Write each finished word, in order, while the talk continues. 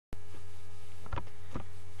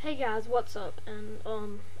Hey guys, what's up? And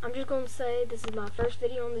I'm just going to say this is my first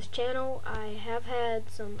video on this channel. I have had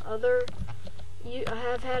another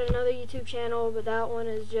YouTube channel, but that one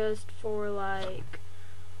is just for like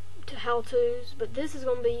how-tos. But this is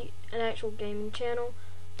going to be an actual gaming channel,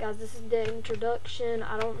 guys. This is the introduction.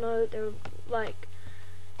 I don't know.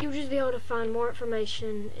 You'll just be able to find more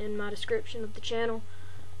information in my description of the channel.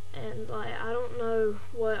 And I don't know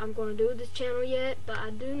what I'm going to do with this channel yet, but I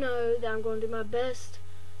do know that I'm going to do my best.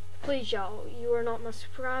 Please, y'all, you are not my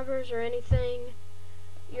subscribers or anything.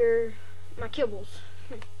 You're my kibbles.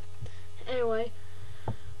 Anyway,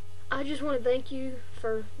 I just want to thank you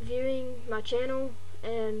for viewing my channel,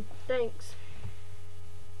 and thanks.